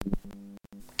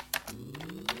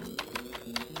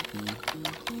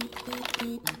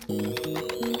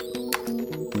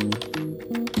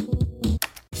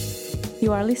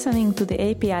You are listening to the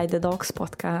API The Docs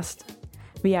podcast.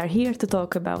 We are here to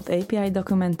talk about API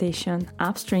documentation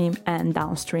upstream and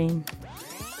downstream.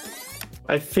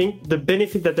 I think the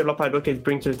benefit that Developer Advocate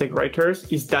brings to the tech writers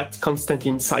is that constant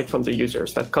insight from the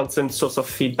users, that constant source of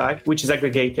feedback, which is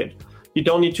aggregated. You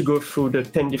don't need to go through the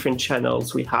 10 different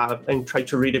channels we have and try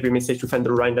to read every message to find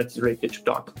the one that is related to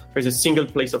doc. There's a single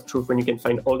place of truth when you can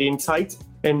find all the insights.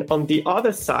 And on the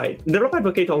other side, Developer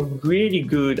Advocate are really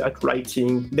good at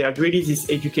writing. They have really this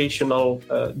educational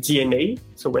DNA.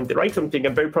 So when they write something,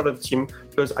 I'm very proud of the team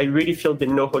because I really feel they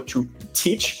know how to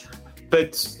teach.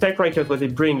 But tech writers, what they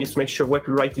bring is to make sure what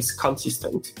we write is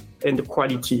consistent and the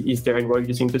quality is there and we're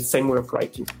using the same way of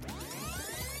writing.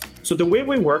 So the way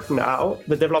we work now,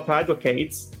 the Developer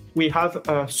Advocates, we have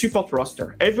a support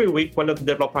roster. Every week, one of the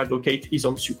Developer Advocates is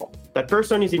on support. That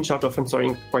person is in charge of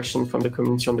answering questions from the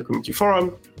community on the community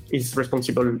forum, is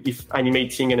responsible if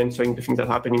animating and answering the things that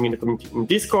are happening in the community in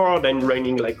Discord and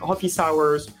running like office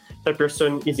hours. That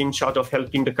person is in charge of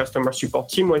helping the customer support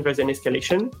team when there's an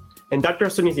escalation. And that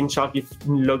person is in charge of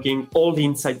logging all the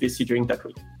insights they see during that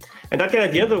week. And that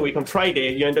at the end of the week, on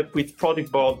Friday, you end up with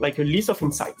product board, like a list of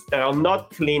insights that are not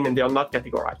clean and they are not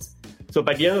categorized. So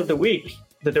by the end of the week,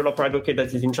 the Developer Advocate that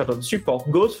is in charge of the support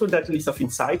goes through that list of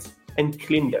insights and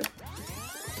clean them.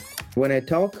 When I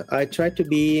talk, I try to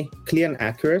be clear and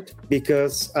accurate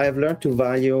because I've learned to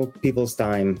value people's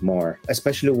time more,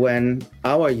 especially when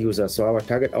our users, so our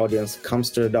target audience, comes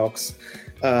to the docs.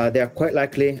 They are quite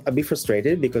likely a bit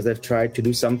frustrated because they've tried to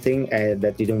do something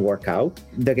that didn't work out.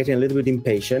 They're getting a little bit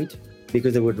impatient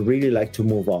because they would really like to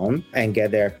move on and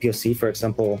get their POC, for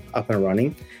example, up and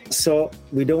running. So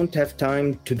we don't have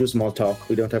time to do small talk.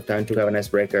 We don't have time to have an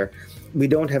icebreaker. We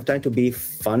don't have time to be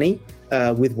funny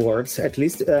with words, at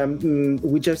least.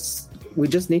 We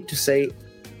just need to say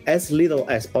as little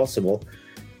as possible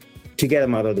to get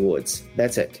them out of the woods.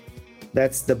 That's it.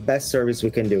 That's the best service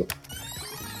we can do.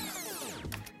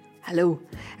 Hello,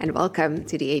 and welcome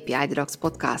to the API The Docs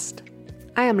podcast.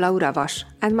 I am Laura Vas,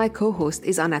 and my co-host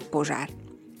is Annette Pozsár.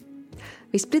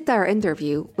 We split our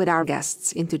interview with our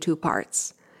guests into two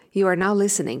parts. You are now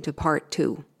listening to part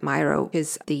 2. Miro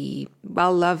is the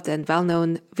well-loved and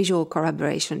well-known visual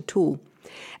collaboration tool.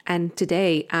 And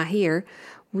today, here,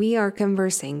 we are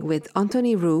conversing with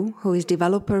Anthony Roux, who is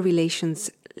Developer Relations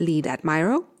Lead at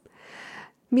Miro,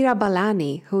 Mira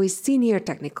Balani, who is Senior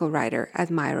Technical Writer at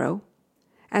Miro,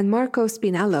 and Marco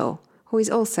Spinello, who is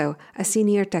also a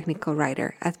Senior Technical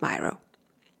Writer at Miro.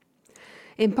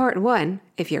 In part 1,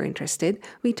 if you're interested,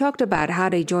 we talked about how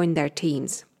they joined their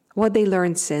teams, what they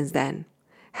learned since then,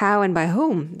 how and by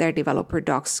whom their developer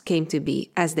docs came to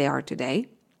be as they are today,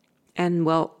 and,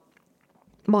 well,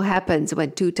 what happens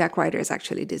when two tech writers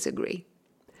actually disagree.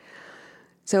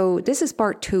 So this is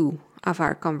part 2 of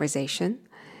our conversation.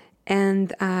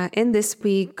 And in this,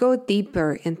 we go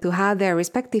deeper into how their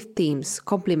respective teams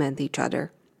complement each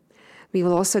other. We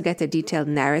will also get a detailed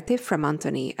narrative from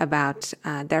Anthony about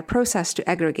their process to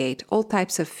aggregate all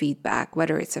types of feedback,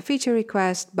 whether it's a feature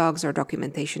request, bugs, or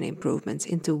documentation improvements,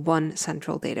 into one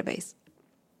central database.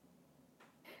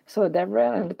 So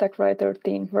DevRel and the tech writer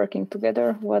team working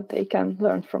together, what they can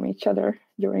learn from each other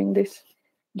during this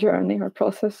journey or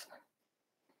process.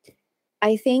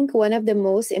 I think one of the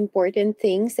most important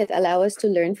things that allow us to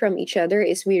learn from each other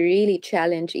is we really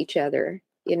challenge each other,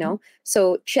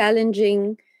 So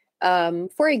challenging,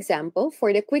 for example,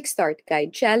 for the quick start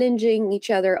guide, challenging each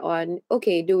other on,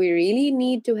 okay, do we really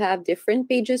need to have different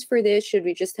pages for this? Should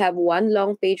we just have one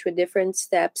long page with different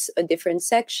steps, different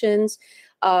sections?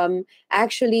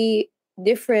 Actually,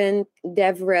 different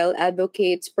DevRel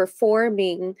advocates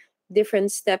performing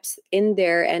different steps in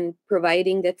there and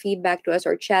providing that feedback to us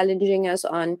or challenging us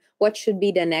on what should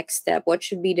be the next step, what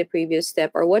should be the previous step,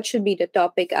 or what should be the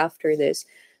topic after this.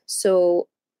 So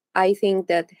I think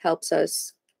that helps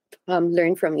us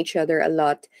learn from each other a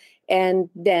lot. And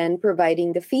then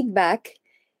providing the feedback.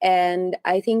 And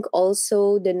I think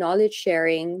also the knowledge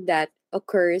sharing that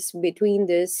occurs between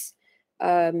these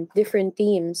different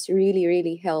teams really,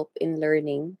 really help in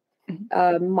learning.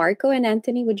 Mm-hmm. Marco and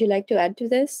Anthony, would you like to add to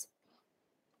this?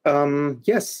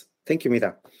 Yes, thank you,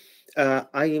 Mira.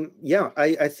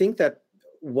 I think that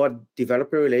what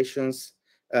developer relations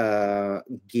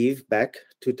give back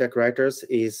to tech writers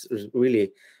is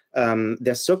really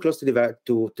they're so close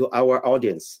to our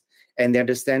audience, and they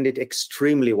understand it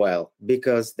extremely well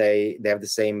because they have the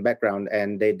same background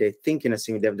and they think in a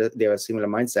similar they have a similar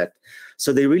mindset.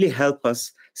 So they really help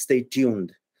us stay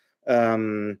tuned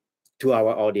to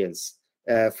our audience.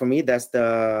 For me, that's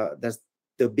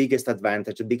the biggest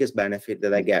advantage, the biggest benefit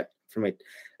that I get from it.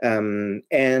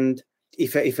 And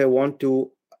if I want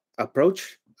to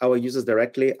approach our users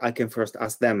directly, I can first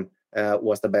ask them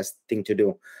what's the best thing to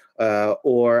do.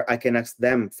 Or I can ask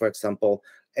them, for example,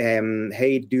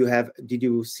 hey, did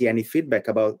you see any feedback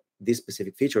about this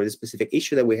specific feature, this specific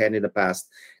issue that we had in the past,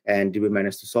 and did we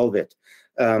manage to solve it?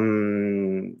 They're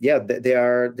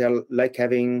like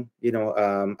having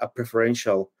a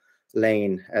preferential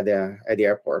lane at the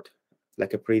airport,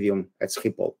 like a premium at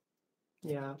Schiphol.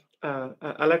 Yeah,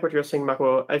 I like what you're saying,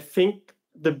 Marco. I think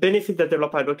the benefit that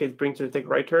developer advocates bring to the tech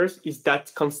writers is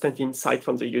that constant insight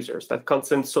from the users, that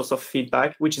constant source of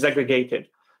feedback, which is aggregated.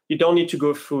 You don't need to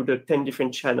go through the 10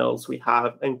 different channels we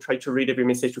have and try to read every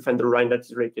message to find the right that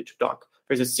is related to doc.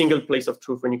 There's a single place of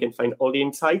truth when you can find all the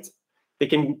insights. They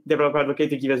can develop advocate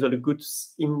to give us all a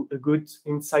good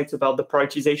insights about the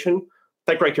prioritization.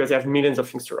 Tech writers have millions of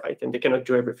things to write, and they cannot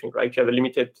do everything, right? You have a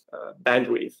limited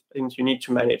bandwidth, and you need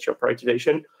to manage your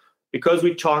prioritization. Because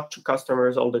we talk to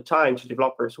customers all the time, to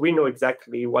developers, we know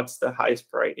exactly what's the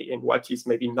highest priority and what is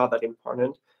maybe not that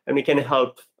important. And we can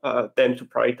help them to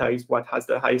prioritize what has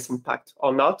the highest impact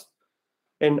or not.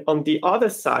 And on the other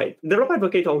side, developer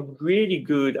advocates are really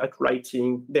good at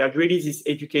writing. They are really this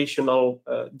educational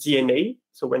DNA.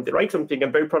 So when they write something,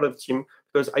 I'm very proud of the team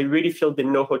because I really feel they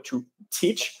know how to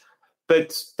teach.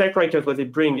 But tech writers, what they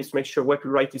bring is to make sure what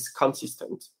we write is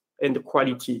consistent and the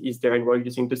quality is there and we're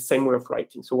using the same way of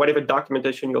writing. So whatever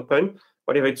documentation you open,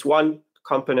 whatever it's one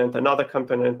component, another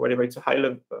component, whatever it's a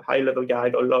high-level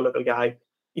guide or low-level guide,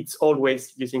 it's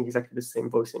always using exactly the same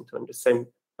voice and tone, the same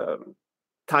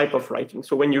type of writing.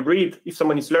 So when you read, if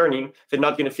someone is learning, they're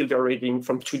not going to feel they're reading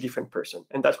from two different persons.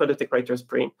 And that's what the tech writers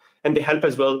bring. And they help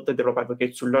as well the developer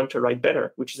advocates to learn to write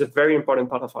better, which is a very important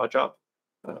part of our job.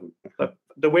 But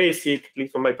the way I see it, at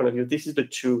least from my point of view, this is the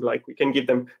two, like we can give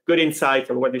them good insight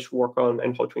on what they should work on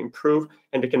and how to improve,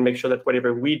 and they can make sure that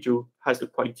whatever we do has the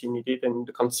quality needed and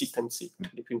the consistency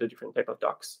between the different type of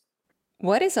docs.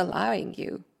 What is allowing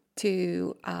you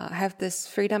to have this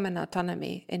freedom and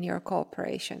autonomy in your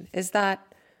cooperation? Is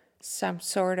that some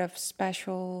sort of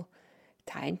special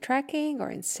time tracking or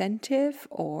incentive,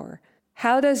 or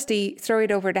how does the throw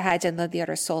it over the hedge and let the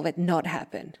other solve it not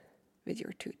happen with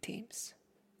your two teams?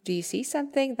 Do you see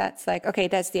something that's like, okay,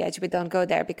 that's the edge, we don't go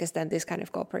there because then this kind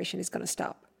of cooperation is going to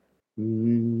stop?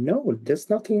 No,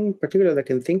 there's nothing particular that I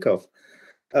can think of.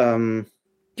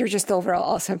 You're just overall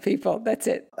awesome people. That's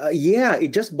it. Yeah,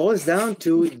 it just boils down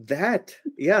to that.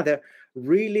 Yeah, they're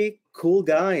really cool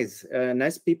guys,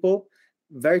 nice people,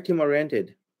 very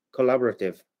team-oriented,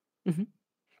 collaborative. Mm-hmm.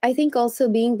 I think also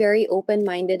being very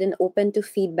open-minded and open to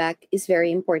feedback is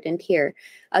very important here.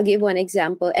 I'll give one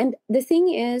example. And the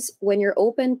thing is, when you're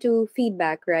open to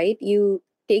feedback, right, you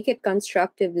take it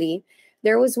constructively.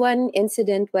 There was one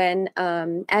incident when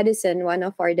Addison, one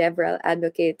of our DevRel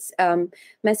advocates,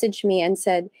 messaged me and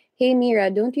said, "Hey,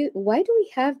 Mira, why do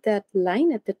we have that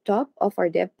line at the top of our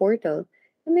dev portal?"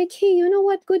 I'm like, "Hey, you know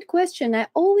what? Good question.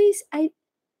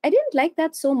 I didn't like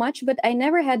that so much, but I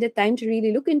never had the time to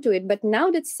really look into it. But now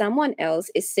that someone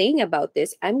else is saying about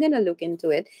this, I'm going to look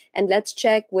into it. And let's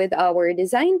check with our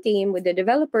design team, with the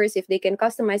developers, if they can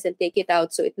customize and take it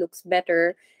out so it looks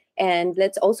better. And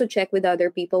let's also check with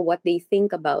other people what they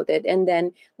think about it." And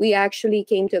then we actually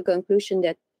came to a conclusion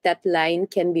that that line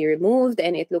can be removed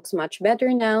and it looks much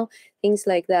better now, things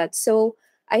like that. So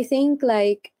I think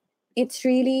like it's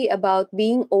really about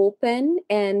being open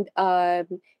and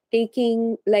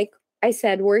taking, like I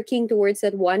said, working towards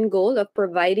that one goal of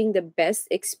providing the best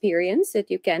experience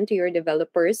that you can to your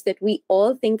developers, that we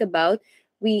all think about.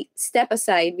 We step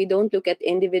aside, we don't look at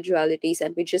individualities,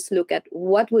 and we just look at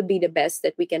what would be the best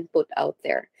that we can put out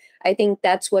there. I think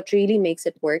that's what really makes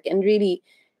it work. And really,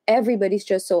 everybody's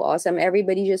just so awesome.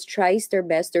 Everybody just tries their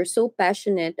best. They're so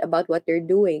passionate about what they're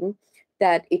doing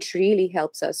that it really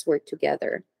helps us work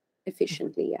together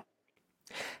efficiently. Yeah.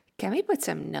 Can we put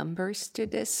some numbers to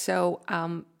this? So,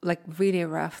 like really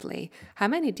roughly, how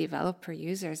many developer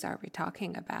users are we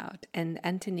talking about? And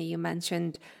Anthony, you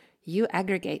mentioned you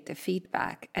aggregate the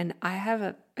feedback, and I have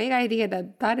a big idea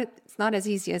that it's not as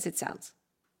easy as it sounds.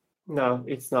 No,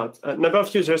 it's not. Number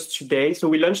of users today. So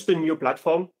we launched the new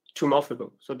platform 2 months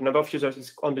ago. So the number of users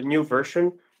is on the new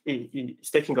version is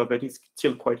taking up, but it's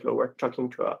still quite low. We're talking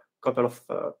to a couple of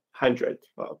 100,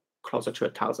 closer to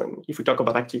 1,000 if we talk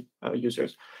about active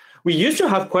users. We used to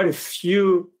have quite a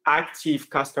few active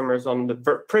customers on the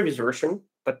previous version,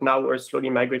 but now we're slowly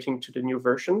migrating to the new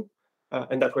version.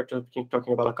 And that we're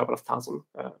talking about a couple of thousand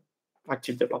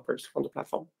active developers on the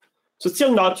platform. So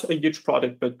still not a huge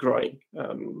product, but growing.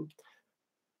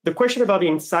 The question about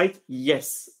insight,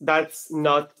 yes, that's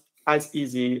not as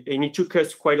easy. And it took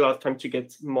us quite a lot of time to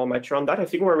get more mature on that. I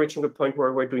think we're reaching a point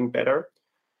where we're doing better.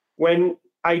 When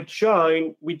I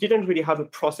joined, we didn't really have a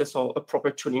process or a proper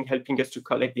tooling helping us to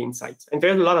collect the insights. And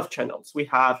there's a lot of channels. We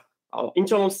have our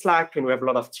internal Slack, and we have a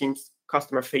lot of teams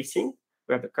customer facing.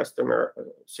 We have the customer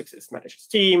success managers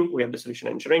team. We have the solution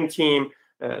engineering team,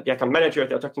 the account manager.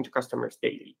 They're talking to customers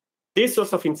daily. This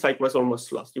source of insight was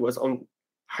almost lost. It was on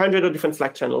hundreds of different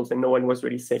Slack channels, and no one was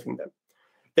really saving them.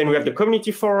 Then we have the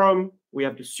community forum. We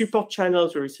have the support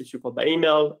channels. We receive support by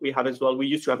email. We have as well, we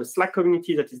used to have a Slack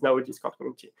community that is now a Discord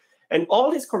community. And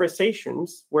all these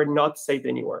conversations were not saved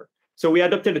anywhere. So we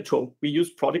adopted a tool. We use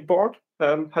Product Board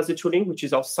as a tooling, which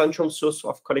is our central source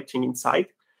of collecting insight.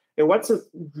 And what's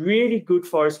really good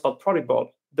for us about Product Board,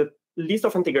 the list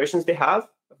of integrations they have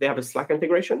a Slack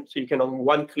integration. So you can, on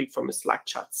one click from a Slack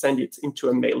chat, send it into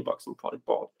a mailbox in Product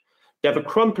Board. They have a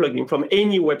Chrome plugin from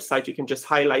any website. You can just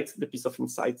highlight the piece of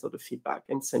insights or the feedback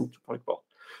and send it to Product Board.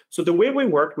 So the way we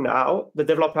work now, the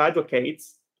developer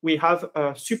advocates, we have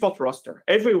a support roster.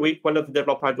 Every week, one of the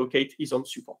developer advocates is on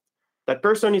support. That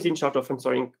person is in charge of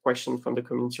answering questions from the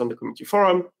community on the community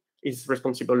forum, is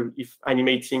responsible if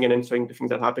animating and answering the things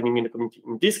that are happening in the community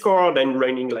in Discord and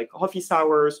running like office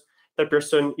hours. That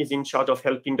person is in charge of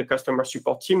helping the customer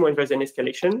support team when there's an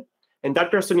escalation. And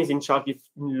that person is in charge of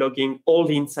logging all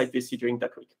the insights they see during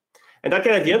that week. And that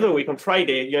at the end of the week, on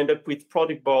Friday, you end up with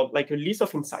Product Board, like a list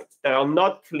of insights that are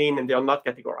not clean and they are not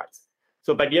categorized.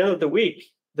 So by the end of the week,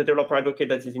 the developer advocate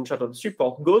that is in charge of the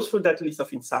support goes through that list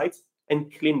of insights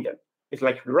and clean them. It's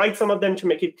like write some of them to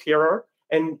make it clearer.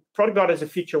 And Product Board has a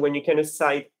feature when you can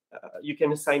assign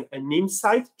an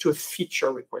insight to a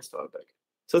feature request or a bug.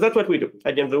 So that's what we do.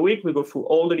 At the end of the week, we go through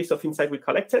all the list of insights we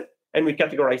collected and we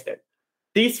categorize them.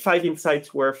 These 5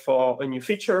 insights were for a new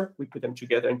feature. We put them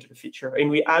together into the feature, and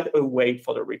we add a weight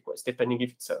for the request, depending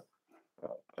if it's a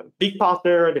big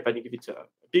partner, depending if it's a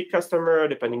big customer,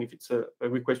 depending if it's a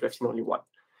request we have seen only one.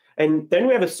 And then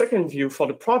we have a second view for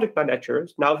the product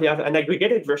managers. Now they have an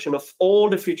aggregated version of all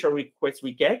the feature requests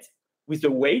we get with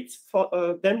the weight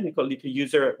for them. We call it a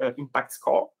user impact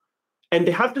score. And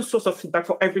they have the source of feedback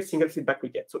for every single feedback we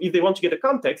get. So if they want to get a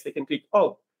context, they can click,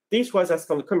 oh, this was asked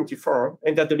on the community forum,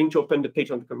 and that's the link to open the page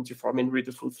on the community forum and read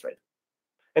the full thread.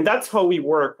 And that's how we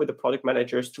work with the product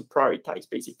managers to prioritize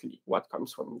basically what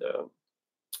comes from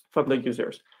the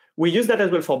users. We use that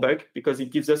as well for bug because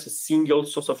it gives us a single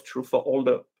source of truth for all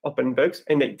the open bugs,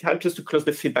 and it helps us to close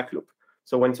the feedback loop.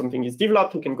 So when something is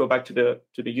developed, we can go back to the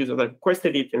user that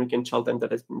requested it, and we can tell them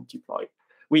that has been deployed.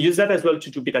 We use that as well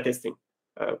to do beta testing.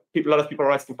 A lot of people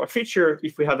are asking for a feature.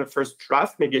 If we have a first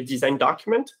draft, maybe a design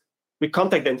document, we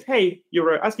contact them. Hey, you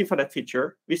were asking for that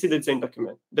feature. This is the design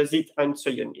document. Does it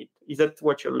answer your need? Is that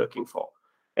what you're looking for?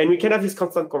 And we can have this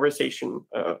constant conversation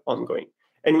ongoing.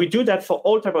 And we do that for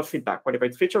all type of feedback, whether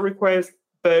it's feature requests,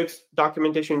 bugs,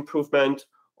 documentation improvement,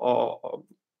 or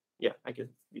I guess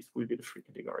this will be the 3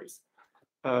 categories.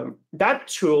 That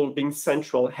tool being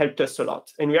central helped us a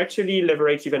lot. And we actually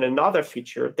leverage even another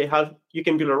feature. You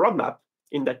can build a roadmap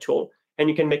in that tool, and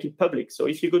you can make it public. So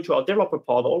if you go to our developer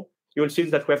portal, you will see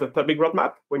that we have a public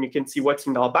roadmap when you can see what's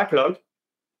in our backlog,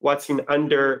 what's in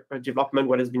under development,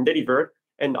 what has been delivered,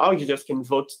 and our users can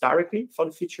vote directly for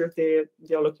the feature they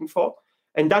are looking for.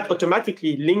 And that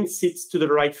automatically links it to the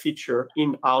right feature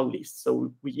in our list.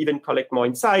 So we even collect more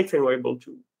insights and we're able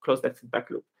to close that feedback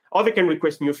loop. Or they can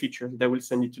request new features that will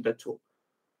send it to that tool.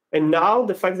 And now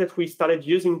the fact that we started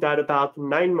using that about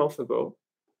 9 months ago,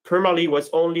 primarily was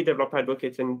only developer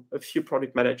advocates and a few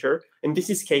product manager. And this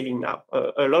is scaling now.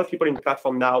 A lot of people in the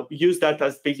platform now use that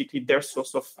as basically their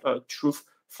source of truth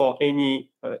for any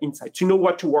insight, to know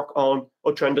what to work on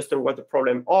or to understand what the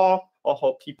problem are or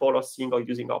how people are seeing or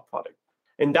using our product.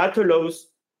 And that allows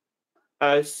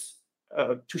us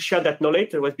to share that knowledge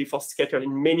that was before scattered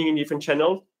in many different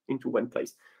channels into one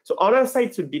place. So on our side,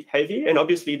 it's a bit heavy. And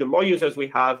obviously, the more users we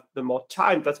have, the more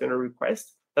time that's going to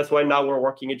request. That's why now we're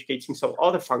working educating some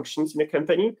other functions in the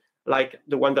company, like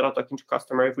the one that are talking to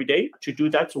customer every day, to do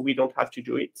that so we don't have to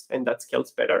do it, and that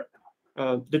scales better.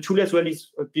 The tool as well is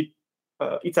a bit,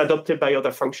 it's adopted by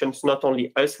other functions, not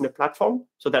only us in the platform.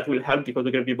 So that will help because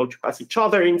we're going to be able to pass each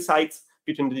other insights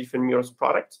between the different Meuros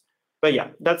products. But yeah,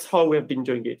 that's how we have been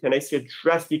doing it. And I see a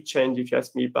drastic change, if you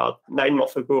ask me, about 9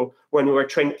 months ago when we were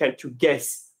trying to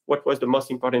guess what was the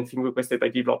most important thing requested by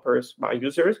developers, by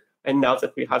users, and now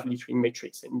that we have literally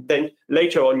metrics. And then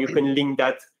later on, you can link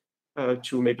that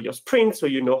to maybe your sprint, so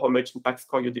you know how much impact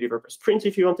score you deliver per sprint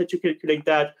if you wanted to calculate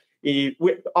that.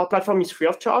 Our platform is free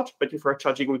of charge, but if we're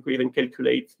charging, we could even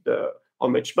calculate how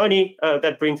much money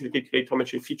that brings. We calculate how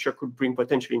much a feature could bring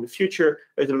potentially in the future.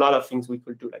 There's a lot of things we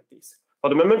could do like this. For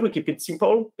the moment, we keep it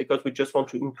simple because we just want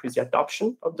to increase the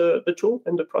adoption of the tool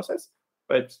and the process.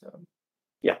 But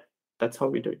yeah, that's how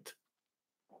we do it.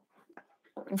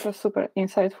 It was super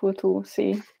insightful to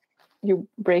see you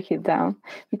break it down,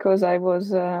 because I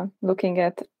was looking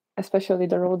at especially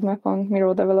the roadmap on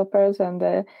Miro developers, and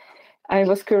I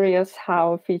was curious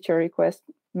how feature requests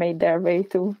made their way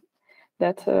to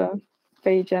that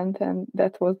page, and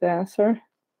that was the answer.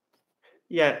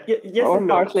 Yes or and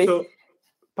no. Partly. So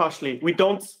partially, we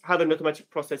don't have an automatic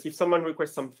process. If someone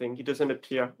requests something, it doesn't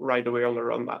appear right away on the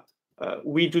roadmap.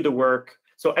 We do the work.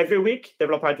 So every week,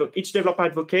 each developer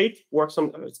advocate works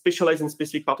on specialized in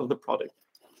specific part of the product.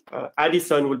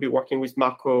 Addison will be working with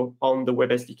Marco on the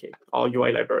Web SDK, our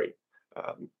UI library.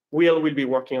 Will be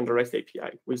working on the REST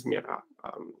API with Mira.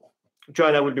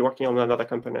 Joanna will be working on another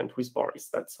component with Boris.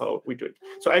 That's how we do it.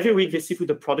 So every week they sit with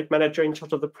the product manager in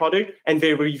charge of the product, and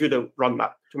they review the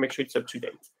roadmap to make sure it's up to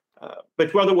date.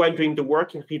 But we're the one doing the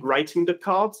work in rewriting the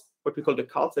cards, what we call the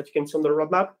cards that you can see on the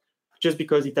roadmap, just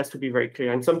because it has to be very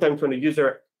clear. And sometimes when a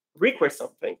user requests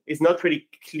something, it's not really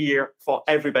clear for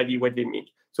everybody what they mean.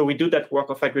 So we do that work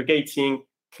of aggregating,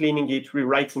 cleaning it,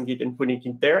 rewriting it, and putting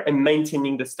it there, and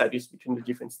maintaining the status between the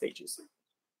different stages.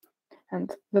 And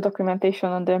the documentation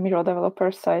on the Miro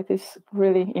developer site is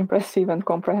really impressive and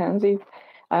comprehensive.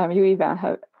 You even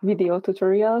have video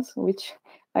tutorials, which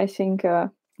I think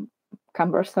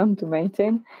cumbersome to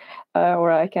maintain,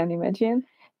 or I can imagine.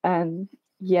 And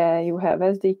you have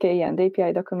SDK and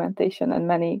API documentation and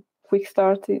many quick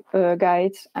start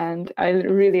guides. And I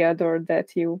really adore that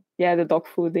the dog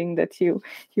fooding, that you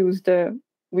use the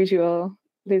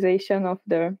visualization of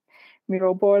the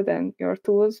Miro board and your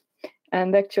tools.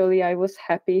 And actually, I was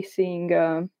happy seeing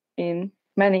in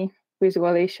many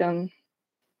visualization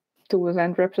tools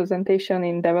and representation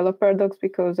in developer docs,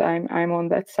 because I'm on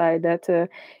that side that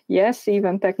yes,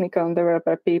 even technical and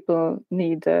developer people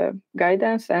need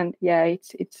guidance, and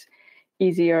it's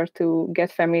easier to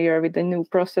get familiar with the new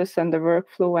process and the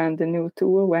workflow and the new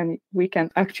tool when we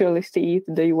can actually see it,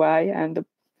 the UI, and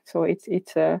so it's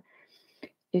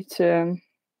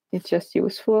just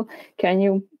useful. Can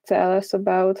you tell us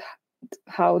about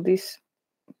how this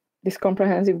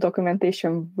comprehensive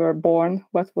documentation were born?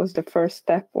 What was the first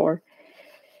step, or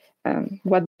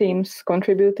what teams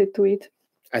contributed to it?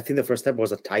 I think the first step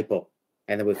was a typo,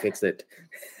 and then we fixed it.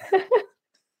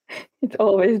 It's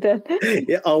always that.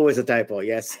 Yeah, always a typo,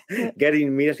 yes. Get it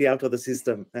immediately out of the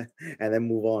system and then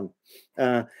move on.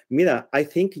 Mira, I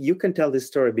think you can tell this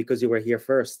story because you were here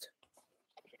first.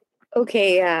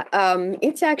 Okay, yeah.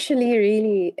 It's actually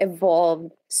really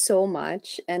evolved so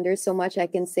much, and there's so much I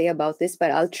can say about this,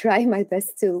 but I'll try my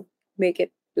best to make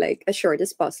it like as short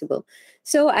as possible.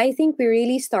 So I think we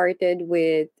really started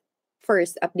with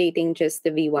first updating just the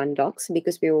V1 docs,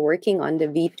 because we were working on the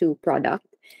V2 product,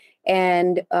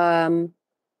 and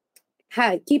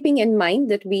keeping in mind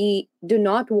that we do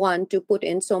not want to put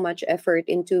in so much effort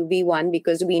into V1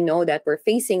 because we know that we're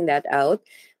phasing that out,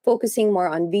 focusing more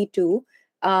on V2.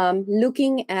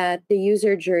 Looking at the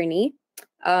user journey.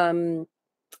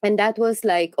 And that was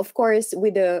like, of course,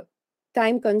 with the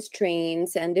time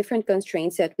constraints and different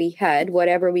constraints that we had,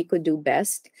 whatever we could do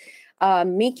best.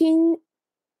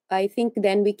 I think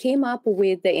then we came up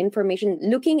with the information,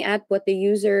 looking at what the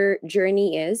user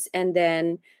journey is and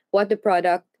then what the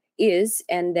product is,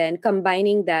 and then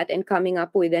combining that and coming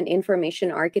up with an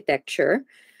information architecture.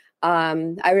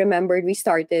 I remembered we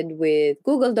started with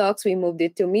Google Docs, we moved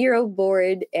it to Miro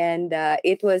board, and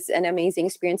it was an amazing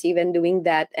experience even doing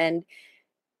that. And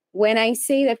when I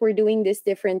say that we're doing these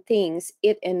different things,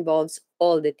 it involves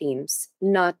all the teams,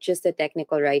 not just the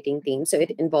technical writing team. So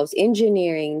it involves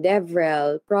engineering,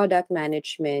 DevRel, product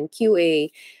management, QA,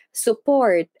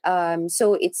 support.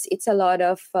 So it's a lot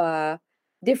of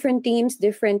different teams,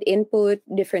 different input,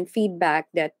 different feedback.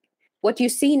 That what you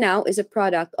see now is a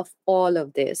product of all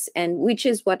of this, and which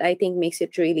is what I think makes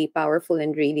it really powerful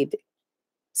and really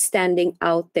standing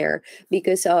out there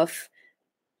because of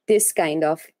this kind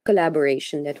of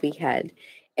collaboration that we had.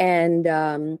 And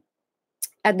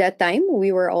at that time,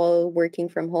 we were all working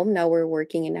from home. Now we're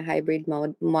working in a hybrid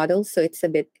model, so it's a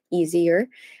bit easier.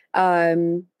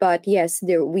 But yes,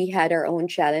 we had our own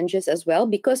challenges as well,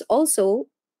 because also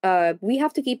we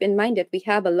have to keep in mind that we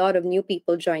have a lot of new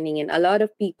people joining in, a lot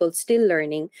of people still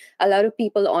learning, a lot of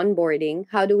people onboarding.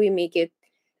 How do we make it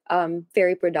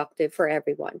very productive for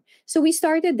everyone? So we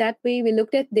started that way. We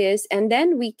looked at this, and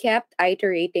then we kept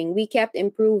iterating. We kept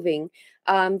improving.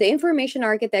 The information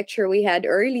architecture we had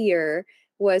earlier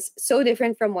was so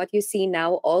different from what you see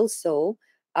now also.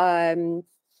 And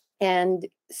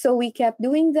so we kept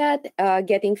doing that,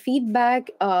 getting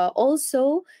feedback.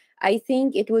 Also, I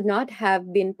think it would not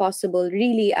have been possible,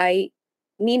 really.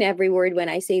 mean every word when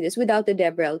I say this, without the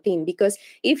DevRel team. Because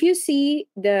if you see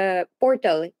the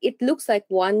portal, it looks like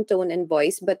one tone and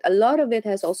voice, but a lot of it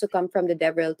has also come from the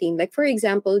DevRel team. Like, for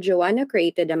example, Joanna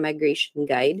created a migration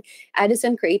guide.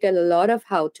 Addison created a lot of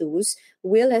how-tos.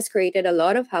 Will has created a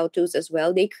lot of how-tos as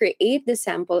well. They create the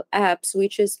sample apps,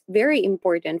 which is very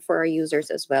important for our users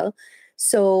as well.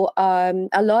 So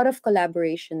a lot of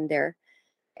collaboration there.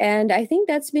 And I think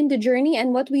that's been the journey.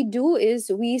 And what we do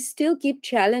is we still keep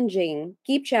challenging,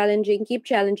 keep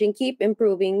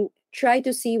improving, try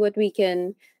to see what we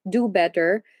can do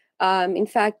better. In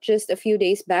fact, just a few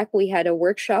days back, we had a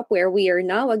workshop where we are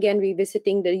now again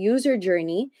revisiting the user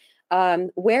journey,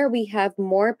 where we have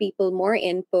more people, more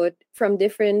input from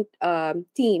different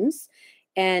teams.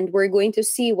 And we're going to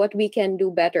see what we can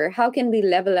do better. How can we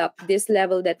level up this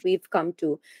level that we've come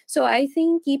to? So I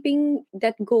think keeping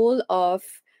that goal of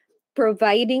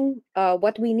providing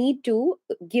what we need to,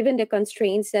 given the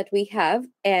constraints that we have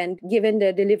and given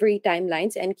the delivery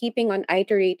timelines, and keeping on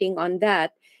iterating on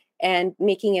that and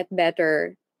making it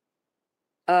better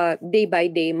day by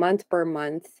day, month per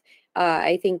month.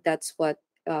 I think that's what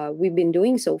we've been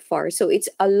doing so far. So it's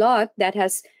a lot that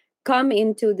has come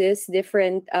into this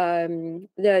different,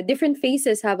 the different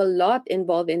phases have a lot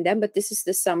involved in them, but this is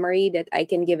the summary that I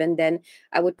can give. And then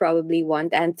I would probably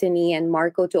want Anthony and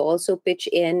Marco to also pitch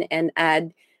in and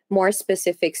add more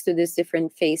specifics to these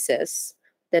different phases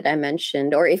that I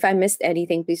mentioned. Or if I missed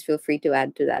anything, please feel free to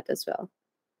add to that as well.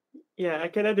 Yeah, I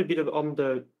can add a bit on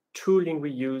the tooling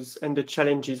we use and the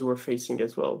challenges we're facing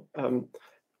as well.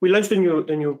 We launched a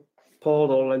new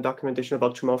portal and documentation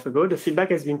about 2 months ago. The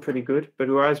feedback has been pretty good, but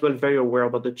we're as well very aware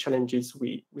about the challenges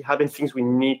we have and things we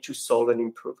need to solve and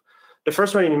improve. The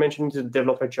first one you mentioned is the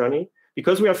developer journey.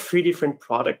 Because we have 3 different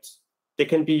products, they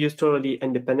can be used totally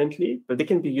independently, but they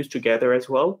can be used together as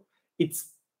well.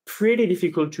 It's pretty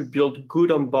difficult to build good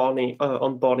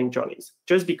onboarding journeys,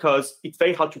 just because it's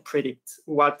very hard to predict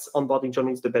what onboarding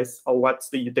journey is the best or what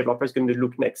the developer is going to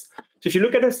look next. So if you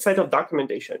look at a set of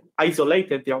documentation,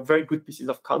 isolated, they are very good pieces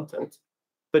of content.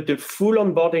 But the full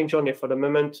onboarding journey for the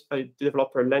moment a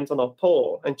developer lands on our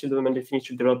portal until the moment they finish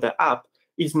to develop their app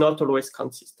is not always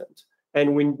consistent.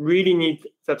 And we really need,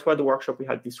 that's why the workshop we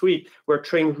had this week, we're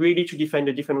trying really to define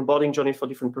the different onboarding journey for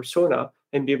different persona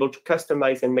and be able to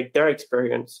customize and make their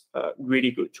experience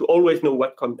really good, to always know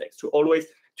what comes next,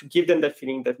 to give them that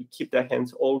feeling that we keep their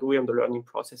hands all the way on the learning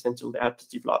process until the app is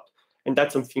developed. And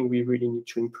that's something we really need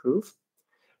to improve.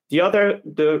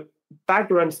 The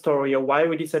background story of why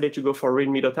we decided to go for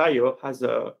readme.io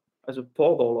as a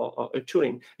portal or a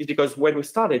tooling is because when we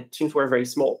started, things were very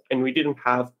small and we didn't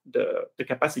have the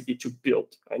capacity to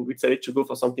build. And we decided to go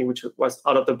for something which was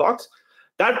out of the box.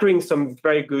 That brings some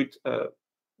very good,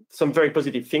 some very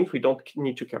positive things. We don't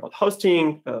need to care about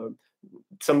hosting.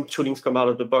 Some toolings come out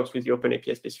of the box with the Open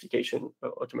API specification,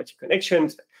 automatic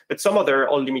connections, but some other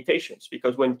are limitations,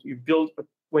 because when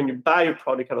you buy a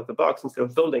product out of the box instead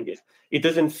of building it, it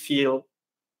doesn't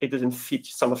fit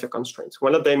some of your constraints.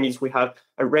 One of them is we have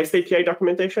a REST API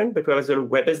documentation, but we have a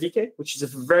web SDK, which is a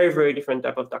very, very different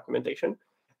type of documentation.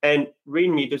 And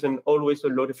README doesn't always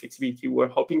allow the flexibility we're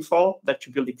hoping for, that to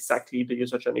build exactly the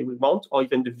user journey we want, or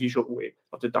even the visual way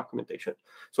of the documentation.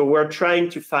 So we're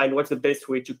trying to find what's the best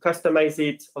way to customize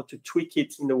it or to tweak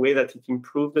it in a way that it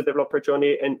improves the developer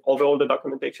journey and overall the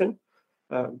documentation.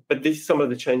 But this is some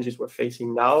of the challenges we're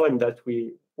facing now, and that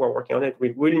we're working on it. We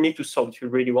really need to solve if you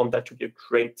really want that to be a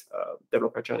great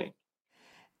developer journey.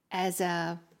 As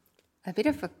a bit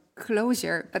of a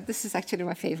closure, but this is actually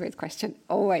my favorite question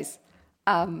always.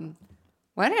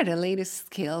 What are the latest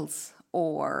skills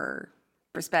or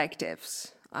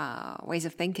perspectives, ways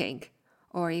of thinking,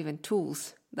 or even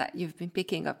tools that you've been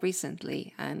picking up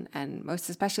recently? And most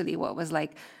especially what was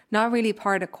like not really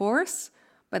part of the course,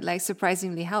 but like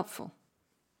surprisingly helpful?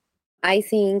 I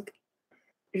think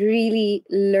really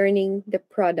learning the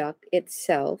product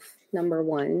itself, number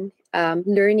one,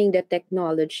 learning the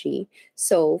technology.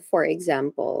 So, for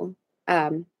example,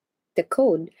 the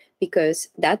code, because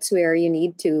that's where you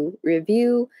need to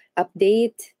review,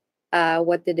 update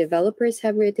what the developers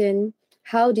have written.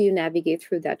 How do you navigate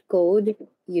through that code?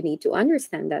 You need to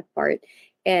understand that part.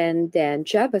 And then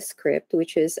JavaScript,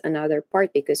 which is another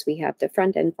part, because we have the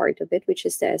front end part of it, which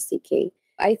is the SDK.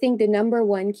 I think the number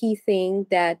one key thing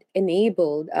that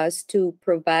enabled us to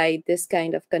provide this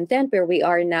kind of content where we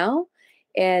are now,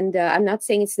 and I'm not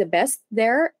saying it's the best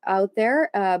out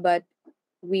there, but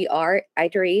we are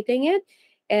iterating it.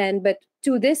 But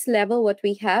to this level, what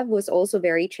we have was also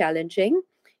very challenging.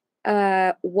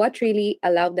 What really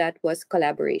allowed that was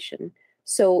collaboration.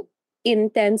 So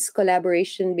intense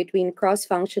collaboration between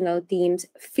cross-functional teams,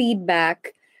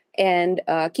 feedback, and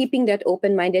keeping that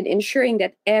open-minded, ensuring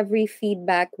that every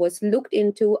feedback was looked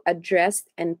into, addressed,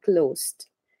 and closed.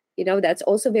 That's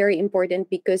also very important,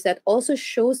 because that also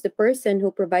shows the person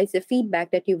who provides the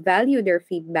feedback that you value their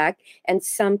feedback and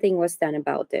something was done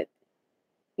about it.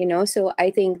 So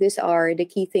I think these are the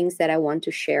key things that I want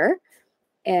to share,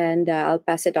 and I'll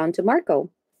pass it on to Marco.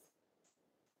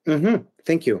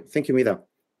 Thank you, Mida.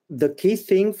 The key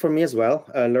thing for me as well,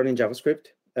 learning JavaScript,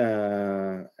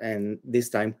 and this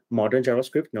time modern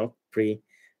JavaScript, not pre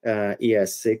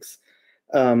ES6,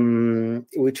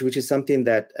 which is something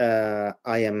that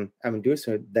I'm doing.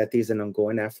 So that is an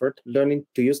ongoing effort, learning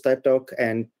to use TypeTalk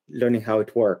and learning how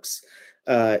it works.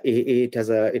 It has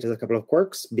a couple of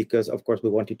quirks, because of course we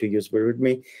wanted to use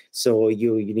README, so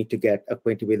you need to get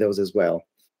acquainted with those as well.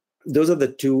 Those are the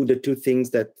two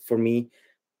things that for me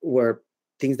were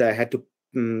things that I had to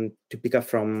pick up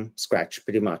from scratch,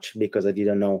 pretty much, because I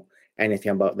didn't know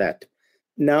anything about that.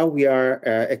 Now we are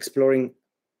exploring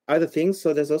other things.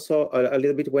 So there's also a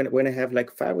little bit when I have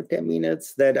like 5 or 10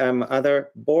 minutes that I'm either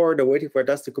bored or waiting for a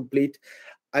task to complete,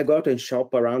 I go out and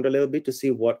shop around a little bit to see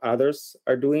what others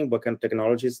are doing, what kind of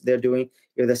technologies they're doing,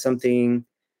 if there's something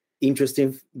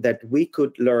interesting that we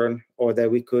could learn or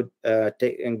that we could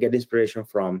take and get inspiration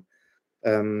from.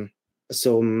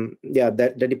 Yeah,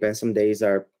 that depends. Some days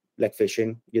are like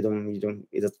fishing. You don't,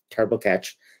 it's a terrible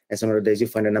catch. And some other days you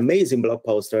find an amazing blog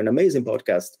post or an amazing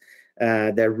podcast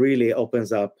that really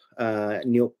opens up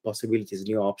new possibilities,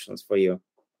 new options for you.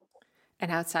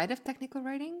 And outside of technical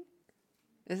writing,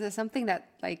 is there something that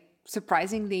like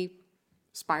surprisingly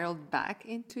spiraled back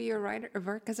into your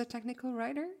work as a technical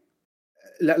writer?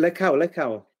 Like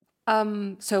how?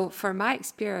 So for my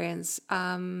experience,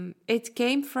 it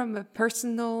came from a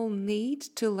personal need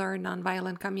to learn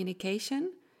nonviolent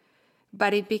communication,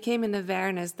 but it became an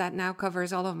awareness that now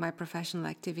covers all of my professional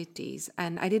activities.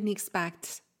 And I didn't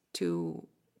expect to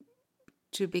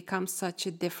become such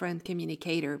a different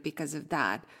communicator because of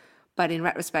that. But in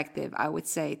retrospective, I would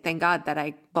say, thank God that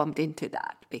I bumped into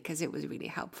that, because it was really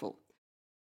helpful.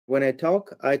 When I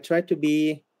talk, I try to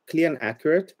be clear and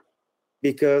accurate,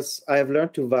 because I've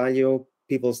learned to value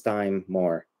people's time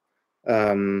more,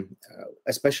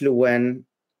 especially when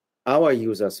our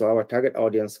users, so our target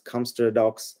audience, comes to the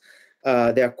docs.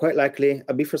 They are quite likely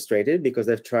a bit frustrated because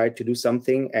they've tried to do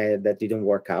something that didn't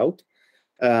work out.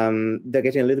 They're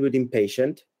getting a little bit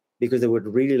impatient because they would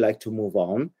really like to move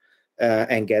on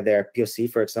and get their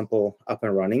POC, for example, up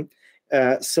and running.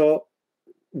 So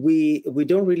we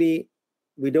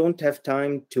don't have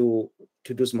time to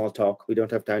do small talk. We don't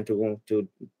have time to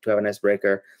have an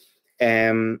icebreaker.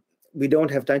 We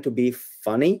don't have time to be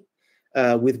funny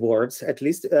with words. At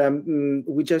least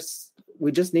we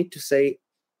just need to say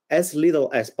as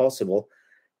little as possible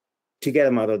to get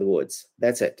them out of the woods.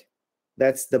 That's it.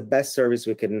 That's the best service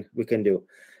we can do.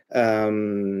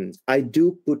 I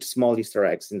do put small Easter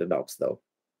eggs in the docs, though.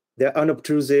 They're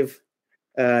unobtrusive.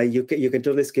 You can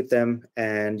totally skip them,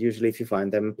 and usually if you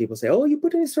find them, people say, "Oh, you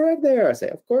put an Easter egg there." I say,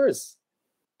 "Of course."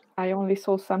 I only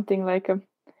saw something like a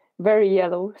very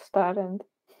yellow star, and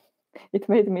it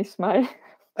made me smile.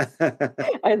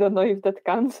 I don't know if that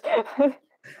counts.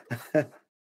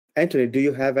 Anthony, do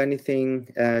you have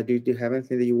anything? Do you have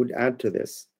anything that you would add to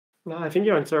this? No, I think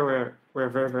your answer were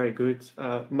very, very good.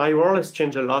 My role has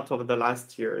changed a lot over the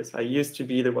last years. I used to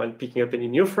be the one picking up any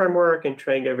new framework and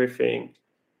trying everything.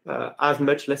 I have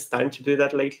much less time to do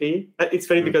that lately. It's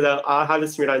funny because I have a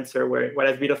similar answer where when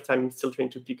I have a bit of time, I'm still trying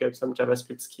to pick up some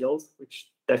JavaScript skills, which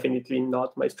definitely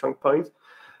not my strong point.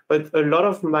 But a lot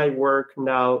of my work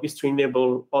now is to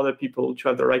enable other people to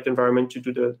have the right environment to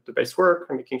do the best work,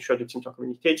 and making sure the teams are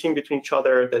communicating between each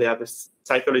other, that they have a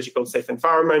psychological safe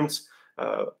environment,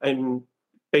 and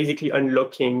basically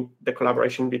unlocking the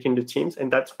collaboration between the teams.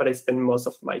 And that's what I spend most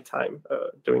of my time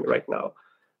doing right now.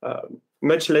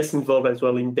 Much less involved as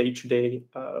well in day-to-day.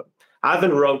 I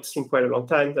haven't wrote in quite a long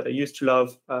time that I used to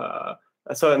love.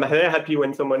 So I'm very happy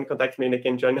when someone contacts me and I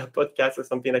can join a podcast or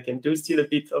something. I can do still a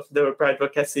bit of the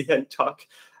advocacy and talk.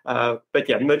 But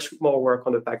yeah, much more work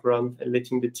on the background and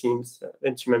letting the teams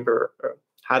and team member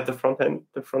have the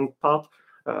front part.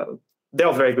 They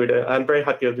are very good. I'm very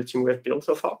happy with the team we've built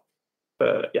so far.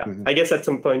 But yeah, I guess at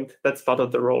some point that's part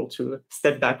of the role, to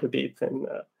step back a bit and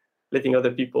letting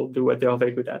other people do what they are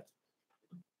very good at.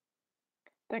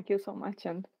 Thank you so much,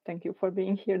 and thank you for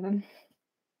being here then.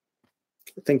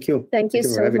 Thank you. Thank you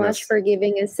so much for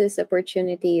giving us this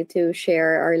opportunity to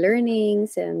share our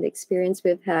learnings and the experience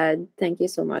we've had. Thank you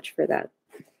so much for that.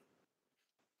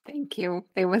 Thank you.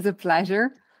 It was a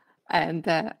pleasure. And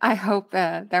I hope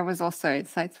there was also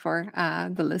insights for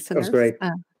the listeners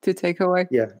to take away.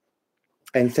 Yeah.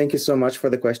 And thank you so much for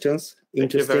the questions.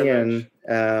 Interesting and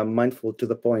mindful, to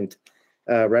the point.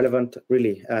 Relevant,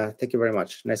 really. Thank you very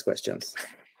much. Nice questions.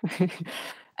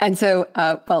 And so,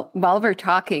 while we're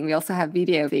talking, we also have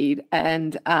video feed.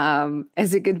 And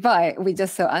as a goodbye, we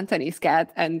just saw Anthony's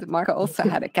cat, and Marco also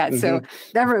had a cat. So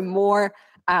there were more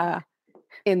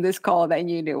in this call than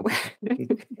you knew.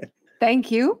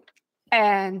 Thank you.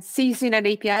 And see you soon at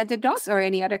API the Docs or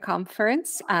any other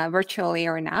conference, virtually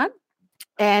or not.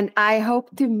 And I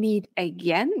hope to meet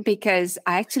again, because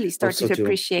I actually started to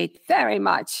appreciate very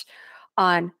much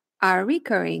on our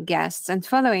recurring guests and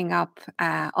following up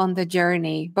on the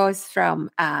journey, both from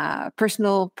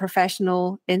personal,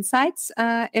 professional insights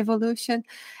evolution,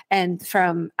 and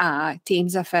from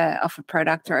teams of a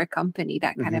product or a company,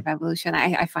 that kind of evolution.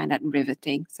 I find that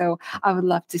riveting. So I would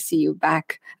love to see you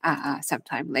back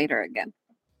sometime later again.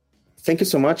 Thank you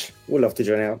so much. We'd love to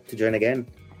join again.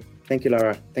 Thank you,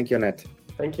 Laura. Thank you, Annette.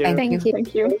 Thank you.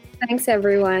 Thank you. Thanks,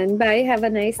 everyone. Bye. Have a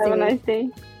nice day. Have a nice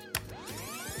day.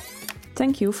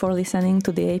 Thank you for listening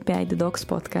to the API the Docs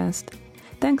podcast.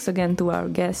 Thanks again to our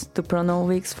guest, to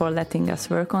Pronovix, for letting us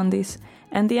work on this,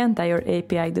 and the entire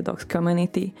API the Docs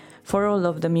community for all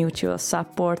of the mutual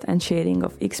support and sharing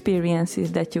of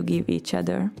experiences that you give each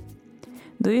other.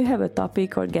 Do you have a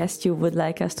topic or guest you would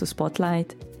like us to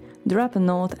spotlight? Drop a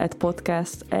note at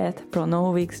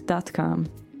podcast@pronovix.com.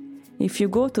 If you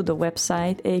go to the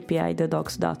website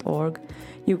apithedocs.org,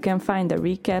 you can find the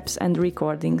recaps and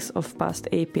recordings of past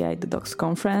API the Docs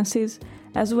conferences,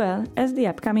 as well as the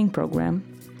upcoming program.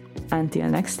 Until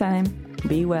next time,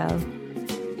 be well.